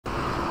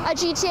A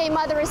GTA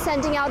mother is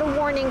sending out a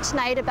warning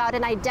tonight about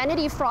an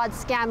identity fraud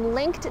scam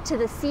linked to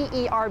the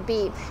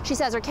CERB. She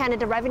says her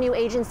Canada Revenue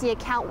Agency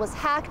account was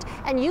hacked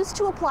and used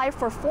to apply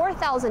for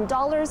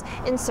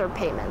 $4,000 in CERB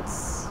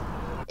payments.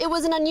 It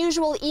was an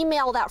unusual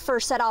email that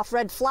first set off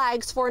red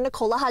flags for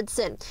Nicola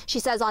Hudson.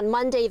 She says on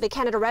Monday, the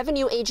Canada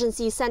Revenue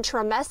Agency sent her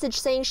a message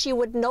saying she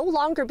would no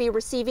longer be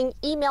receiving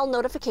email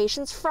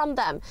notifications from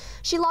them.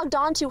 She logged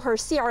on to her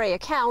CRA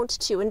account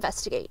to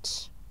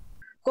investigate.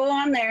 Go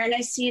on there and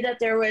I see that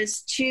there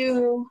was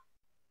 2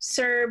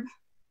 CERB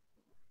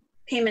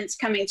payments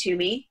coming to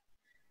me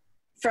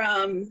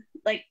from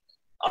like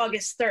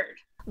August 3rd.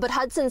 But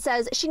Hudson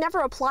says she never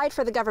applied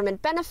for the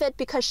government benefit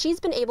because she's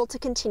been able to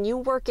continue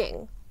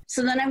working.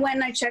 So then I went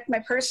and I checked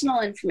my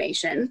personal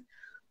information.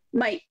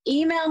 My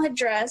email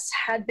address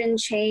had been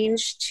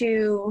changed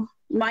to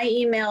my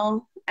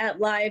email at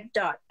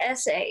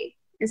live.sa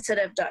instead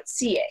of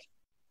 .ca.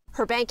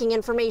 Her banking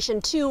information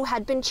too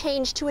had been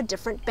changed to a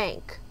different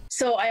bank.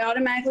 So I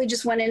automatically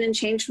just went in and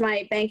changed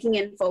my banking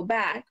info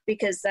back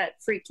because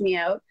that freaked me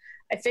out.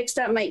 I fixed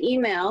up my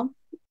email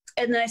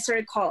and then I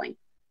started calling.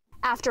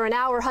 After an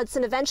hour,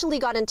 Hudson eventually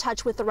got in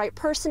touch with the right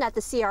person at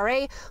the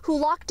CRA who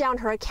locked down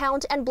her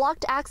account and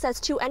blocked access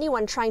to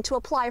anyone trying to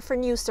apply for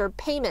new CERB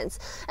payments.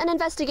 An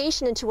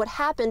investigation into what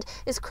happened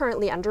is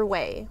currently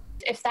underway.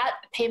 If that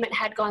payment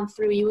had gone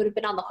through, you would have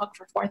been on the hook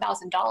for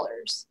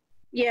 $4,000.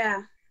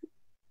 Yeah.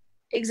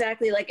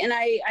 Exactly. And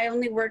I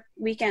only work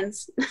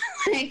weekends.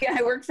 I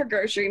work for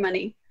grocery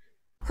money.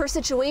 Her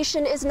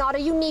situation is not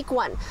a unique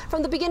one.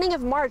 From the beginning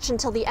of March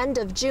until the end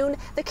of June,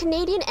 the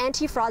Canadian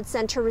Anti-Fraud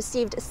Centre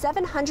received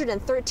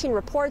 713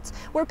 reports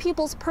where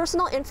people's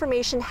personal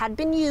information had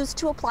been used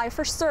to apply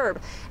for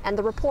CERB, and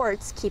the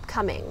reports keep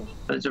coming.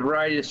 There's a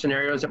variety of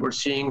scenarios that we're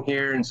seeing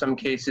here. In some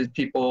cases,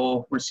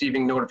 people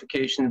receiving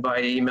notifications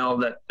via email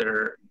that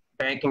their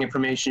banking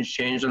information is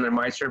changed on their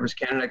My Service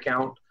Canada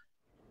account.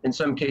 In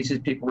some cases,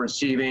 people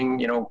receiving,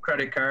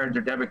 credit cards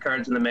or debit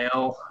cards in the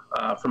mail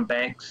from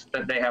banks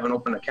that they haven't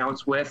opened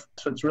accounts with.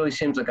 So it really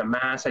seems like a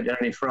mass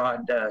identity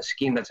fraud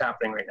scheme that's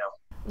happening right now.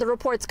 The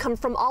reports come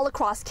from all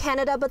across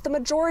Canada, but the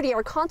majority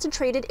are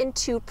concentrated in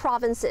 2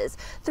 provinces,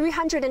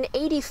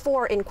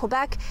 384 in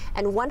Quebec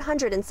and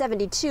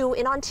 172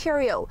 in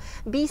Ontario.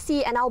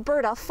 BC and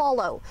Alberta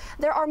follow.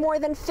 There are more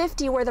than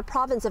 50 where the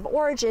province of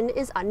origin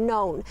is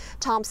unknown.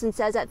 Thompson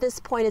says at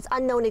this point it's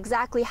unknown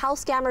exactly how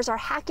scammers are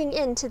hacking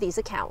into these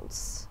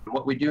accounts.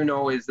 What we do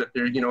know is that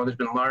there's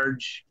been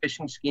large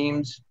phishing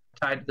schemes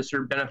tied to the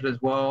CERB benefit as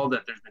well,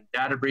 that there's been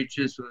data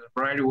breaches, so there's a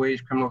variety of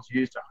ways criminals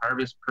use to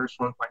harvest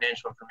personal and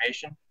financial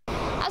information.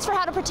 As for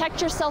how to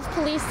protect yourself,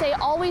 police say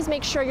always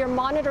make sure you're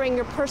monitoring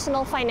your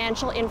personal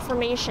financial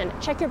information.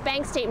 Check your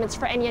bank statements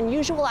for any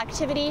unusual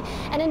activity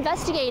and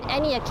investigate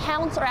any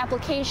accounts or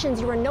applications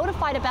you were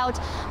notified about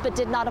but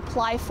did not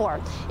apply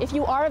for. If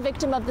you are a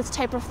victim of this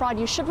type of fraud,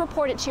 you should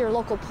report it to your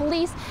local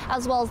police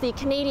as well as the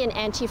Canadian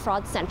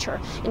Anti-Fraud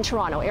Centre. In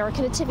Toronto,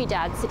 Erica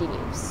Natividad, City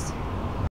News.